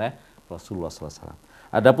dicontohkan oleh Rasulullah SAW.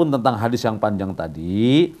 Adapun tentang hadis yang panjang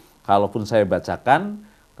tadi, kalaupun saya bacakan,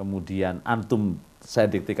 kemudian antum saya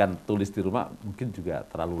diktikan tulis di rumah, mungkin juga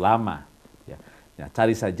terlalu lama. Ya,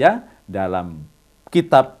 cari saja dalam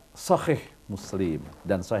kitab Sahih Muslim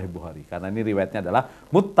dan Sahih Bukhari. Karena ini riwayatnya adalah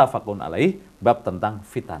muttafaqun alaih, bab tentang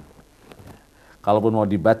fitan. Ya. Kalaupun mau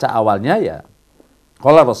dibaca awalnya ya,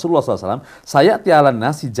 qala Rasulullah SAW, sayati alan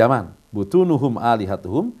nasi zaman, butunuhum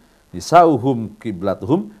alihatuhum, nisauhum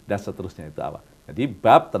kiblatuhum, dan seterusnya itu awal. Jadi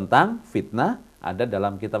bab tentang fitnah ada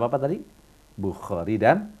dalam kitab apa tadi? Bukhari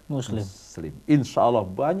dan Muslim. Insya Allah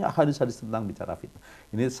banyak hadis-hadis tentang bicara fitnah.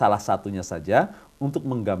 Ini salah satunya saja untuk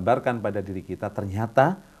menggambarkan pada diri kita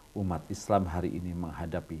ternyata umat Islam hari ini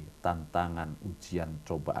menghadapi tantangan, ujian,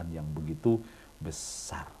 cobaan yang begitu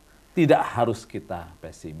besar. Tidak harus kita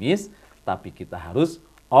pesimis, tapi kita harus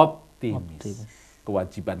optimis.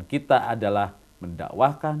 Kewajiban kita adalah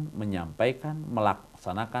mendakwahkan, menyampaikan,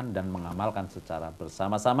 melaksanakan, dan mengamalkan secara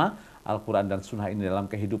bersama-sama Al-Quran dan Sunnah ini dalam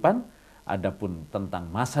kehidupan. Adapun tentang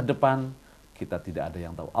masa depan, kita tidak ada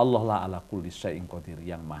yang tahu. Allah la ala kulli syai'in qadir,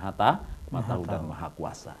 yang maha tahu dan maha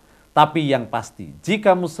kuasa. Tapi yang pasti,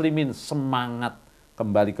 jika muslimin semangat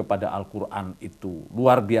kembali kepada Al-Quran itu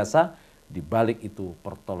luar biasa, di balik itu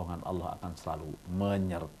pertolongan Allah akan selalu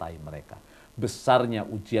menyertai mereka. Besarnya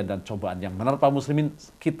ujian dan cobaan yang menerpa muslimin,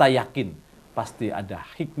 kita yakin pasti ada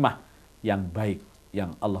hikmah yang baik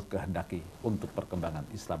yang Allah kehendaki untuk perkembangan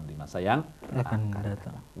Islam di masa yang akan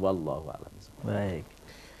datang. Wallahu a'lam. Baik.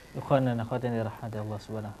 Ikhwan dan akhwat yang dirahmati Allah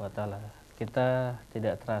Subhanahu wa taala. Kita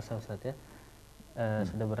tidak terasa Ustaz ya.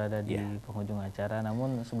 Sudah berada di penghujung acara,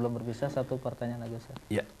 namun sebelum berpisah satu pertanyaan lagi Ustaz.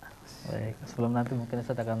 Iya. Baik, sebelum nanti mungkin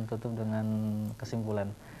Ustaz akan tutup dengan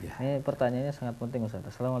kesimpulan. Ini pertanyaannya sangat penting Ustaz.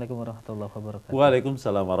 Assalamualaikum warahmatullahi wabarakatuh.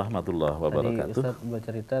 Waalaikumsalam warahmatullahi wabarakatuh. Tadi Ustaz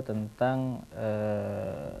bercerita tentang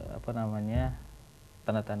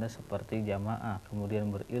tanda-tanda seperti jamaah,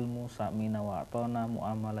 kemudian berilmu, sa'mina wa'atona,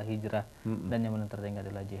 muamalah hijrah, dan yang tertinggal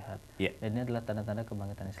adalah jihad. Dan ini adalah tanda-tanda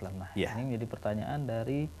kebangkitan Islam. Nah, ini menjadi pertanyaan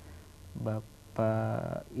dari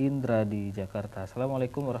Bapak Indra di Jakarta.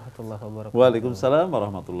 Assalamualaikum warahmatullahi wabarakatuh. Waalaikumsalam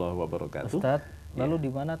warahmatullahi wabarakatuh. Ustadz, lalu di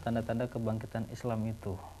mana tanda-tanda kebangkitan Islam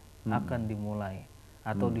itu akan dimulai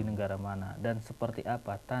atau di negara mana dan seperti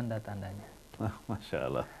apa tanda-tandanya? Masya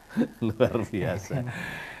Allah, luar biasa.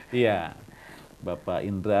 Iya, Bapak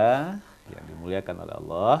Indra yang dimuliakan oleh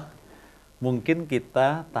Allah, mungkin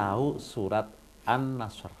kita tahu surat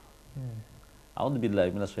An-Nasr. A'udzubillahi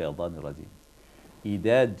minasyaitonirrajim.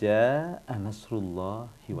 Idza jaa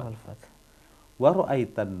nasrullahi wal fath wa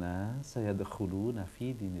ra'aitan nasa yadkhuluna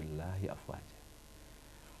fi dinillahi afwaja.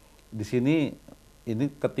 Di sini ini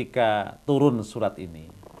ketika turun surat ini,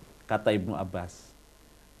 kata Ibnu Abbas,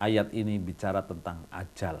 ayat ini bicara tentang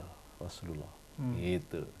ajal Rasulullah.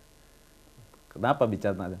 Gitu. Kenapa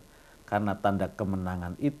bicara tentang ajal? Karena tanda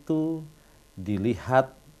kemenangan itu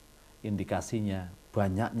dilihat indikasinya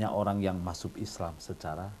banyaknya orang yang masuk Islam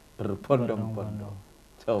secara berbondong-bondong.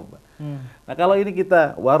 Coba. Nah, kalau ini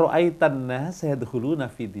kita waru'aitanna sayadkhuluna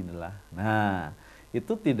fi dinillah. Nah,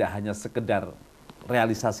 itu tidak hanya sekedar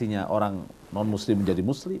realisasinya orang non-muslim menjadi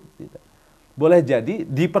muslim, tidak. Boleh jadi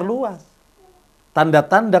diperluas.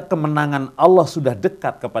 Tanda-tanda kemenangan Allah sudah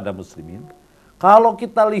dekat kepada muslimin. Kalau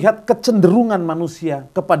kita lihat kecenderungan manusia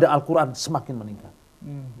kepada Al-Quran semakin meningkat.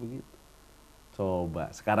 Begitu.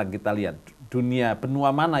 Coba sekarang kita lihat dunia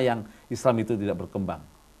benua mana yang Islam itu tidak berkembang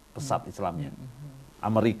pesat Islamnya.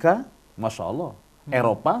 Amerika, Masya Allah.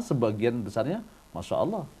 Eropa sebagian besarnya, Masya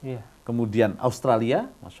Allah. Kemudian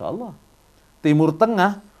Australia, Masya Allah. Timur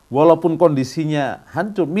Tengah, walaupun kondisinya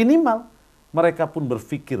hancur, minimal mereka pun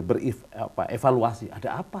berpikir, evaluasi,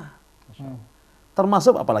 ada apa? Masya Allah.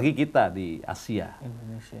 Termasuk apalagi kita di Asia.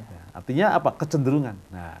 Indonesia. Artinya apa? Kecenderungan.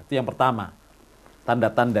 Nah, itu yang pertama.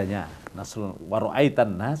 Tanda-tandanya. Nasrun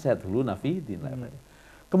waru'aitan nasyadhuluna fi dinillah.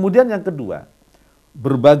 Kemudian yang kedua,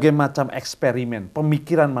 berbagai macam eksperimen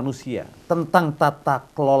pemikiran manusia tentang tata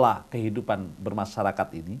kelola kehidupan bermasyarakat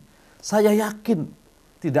ini, saya yakin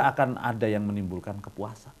tidak akan ada yang menimbulkan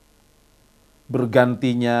kepuasan.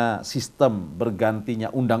 Bergantinya sistem, bergantinya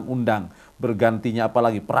undang-undang, bergantinya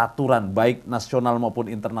apalagi peraturan baik nasional maupun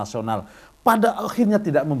internasional, pada akhirnya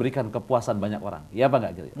tidak memberikan kepuasan banyak orang. Ya apa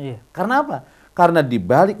enggak kira-kira? Iya. Karena apa? Karena di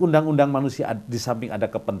balik undang-undang manusia di samping ada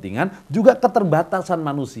kepentingan, juga keterbatasan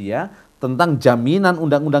manusia tentang jaminan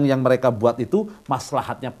undang-undang yang mereka buat itu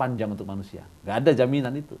maslahatnya panjang untuk manusia. Nggak ada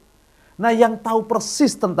jaminan itu. Nah, yang tahu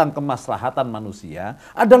persis tentang kemaslahatan manusia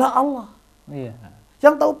adalah Allah. Iya.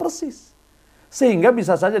 Yang tahu persis. Sehingga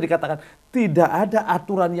bisa saja dikatakan tidak ada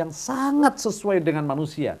aturan yang sangat sesuai dengan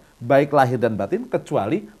manusia, baik lahir dan batin,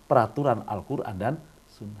 kecuali peraturan Al-Quran dan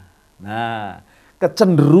Sunnah. Nah,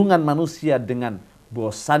 kecenderungan manusia dengan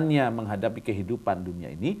bosannya menghadapi kehidupan dunia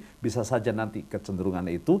ini, bisa saja nanti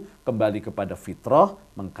kecenderungannya itu kembali kepada fitrah,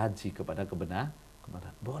 mengkaji kepada kebenaran.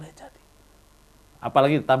 Boleh jadi.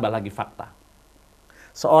 Apalagi ditambah lagi fakta.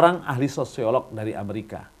 Seorang ahli sosiolog dari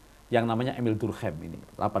Amerika, yang namanya Emil Durkheim ini,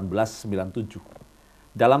 1897.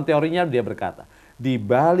 Dalam teorinya dia berkata, di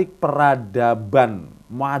balik peradaban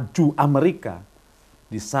maju Amerika,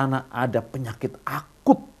 di sana ada penyakit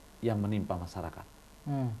akut yang menimpa masyarakat.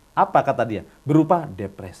 Apa kata dia? Berupa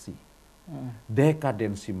depresi,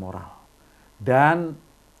 dekadensi moral, dan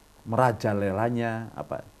merajalelanya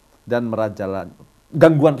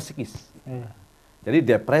gangguan psikis. Jadi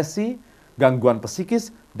depresi, gangguan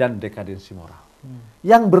psikis, dan dekadensi moral.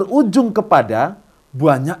 Yang berujung kepada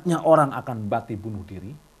banyaknya orang akan mati bunuh diri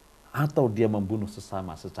atau dia membunuh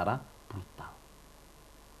sesama secara brutal.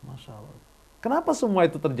 Masya Allah. Kenapa semua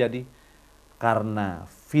itu terjadi? Karena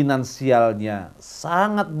finansialnya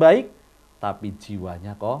sangat baik, tapi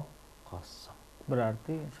jiwanya kok kosong.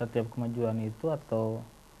 Berarti setiap kemajuan itu atau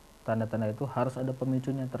tanda-tanda itu harus ada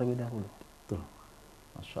pemicunya terlebih dahulu. Betul.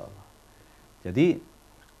 Masya Allah. Jadi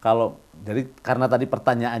karena tadi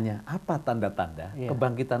pertanyaannya, apa tanda-tanda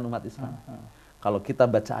kebangkitan umat Islam? Kalau kita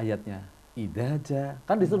baca ayatnya, idaja,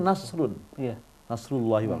 kan di situ nasrun. Iya.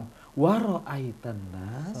 Nasrullahi wa ra'aitan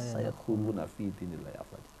nas sayadkhuluna fi dinillahi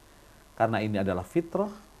afwaja. Karena ini adalah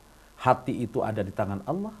fitrah, hati itu ada di tangan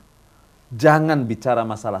Allah. Jangan bicara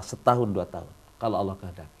masalah setahun 2 tahun kalau Allah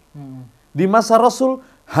kehendaki. Di masa Rasul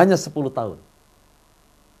hanya 10 tahun.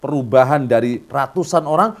 Perubahan dari ratusan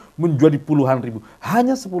orang menjadi puluhan ribu.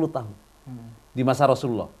 Hanya 10 tahun. Di masa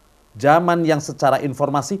Rasulullah. Zaman yang secara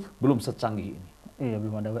informasi belum secanggih ini. Iya,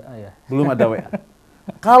 belum ada WA ya. Belum ada WA.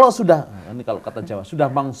 Kalau sudah, ini kalau kata Jawa, sudah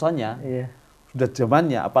mangsanya, sudah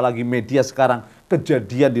zamannya, apalagi media sekarang,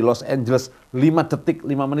 kejadian di Los Angeles 5 detik,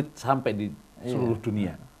 5 menit sampai di seluruh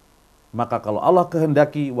dunia. Maka kalau Allah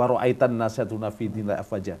kehendaki, waro'aitan nasyatuna fi dinillahi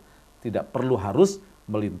afwaja, tidak perlu harus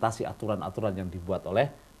melintasi aturan-aturan yang dibuat oleh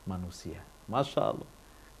manusia. Masya Allah.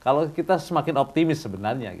 Kalau kita semakin optimis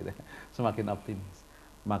sebenarnya, gitu, semakin optimis,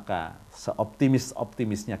 maka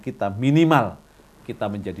seoptimis-optimisnya kita minimal kita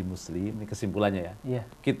menjadi muslim, ini kesimpulannya ya.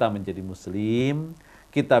 Kita menjadi muslim,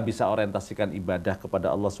 kita bisa orientasikan ibadah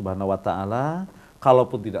kepada Allah Subhanahu wa taala.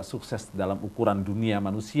 Kalaupun tidak sukses dalam ukuran dunia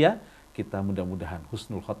manusia, kita mudah-mudahan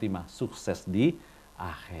husnul khotimah, sukses di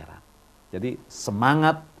akhirat. Jadi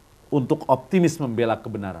semangat untuk optimis membela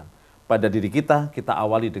kebenaran pada diri kita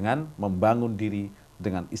awali dengan membangun diri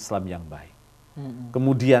dengan Islam yang baik.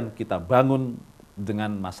 Kemudian kita bangun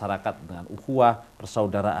dengan masyarakat, dengan ukhuwah,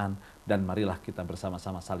 persaudaraan, dan marilah kita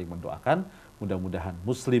bersama-sama saling mendoakan, mudah-mudahan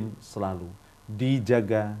muslim selalu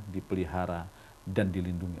dijaga, dipelihara, dan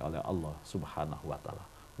dilindungi oleh Allah Subhanahu wa taala.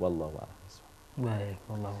 Wallahu a'lam. Baik,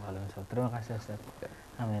 wallahu a'lam. Terima kasih Ustaz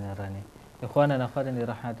Amin Nuroni. Ikhwan dan akhwat yang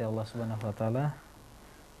dirahmati Allah Subhanahu wa taala.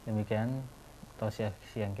 Demikian Taushiyah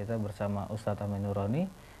Siang kita bersama Ustadz Amin Nuroni.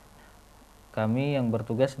 Kami yang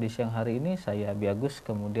bertugas di siang hari ini, saya Abi Agus,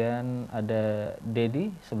 kemudian ada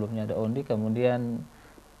Dedi, sebelumnya ada Ondi, kemudian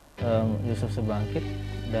Yusuf Sebangkit,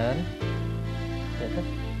 dan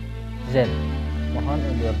Zen. Mohon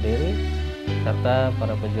undur diri, serta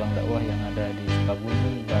para pejuang dakwah yang ada di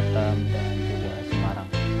Sukabumi, Batam, dan juga Semarang.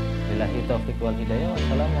 Billahi taufiq wal hidayah.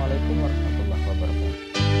 Wassalamualaikum warahmatullahi wabarakatuh.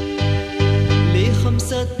 Li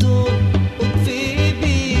khamsatun ukfi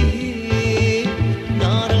bihi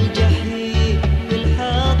nar al-jahim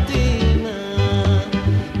al-hatima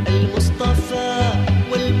al-mustafa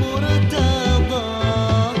wal-murtada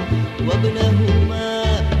wa ibnahuma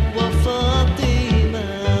wa fatima.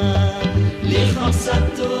 Li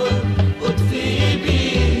khamsatun ukfi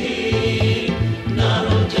bihi nar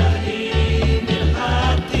al-jahim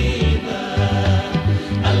al-hatima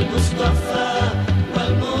al-mustafa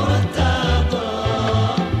wal-murtada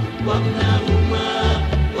wa ibnahuma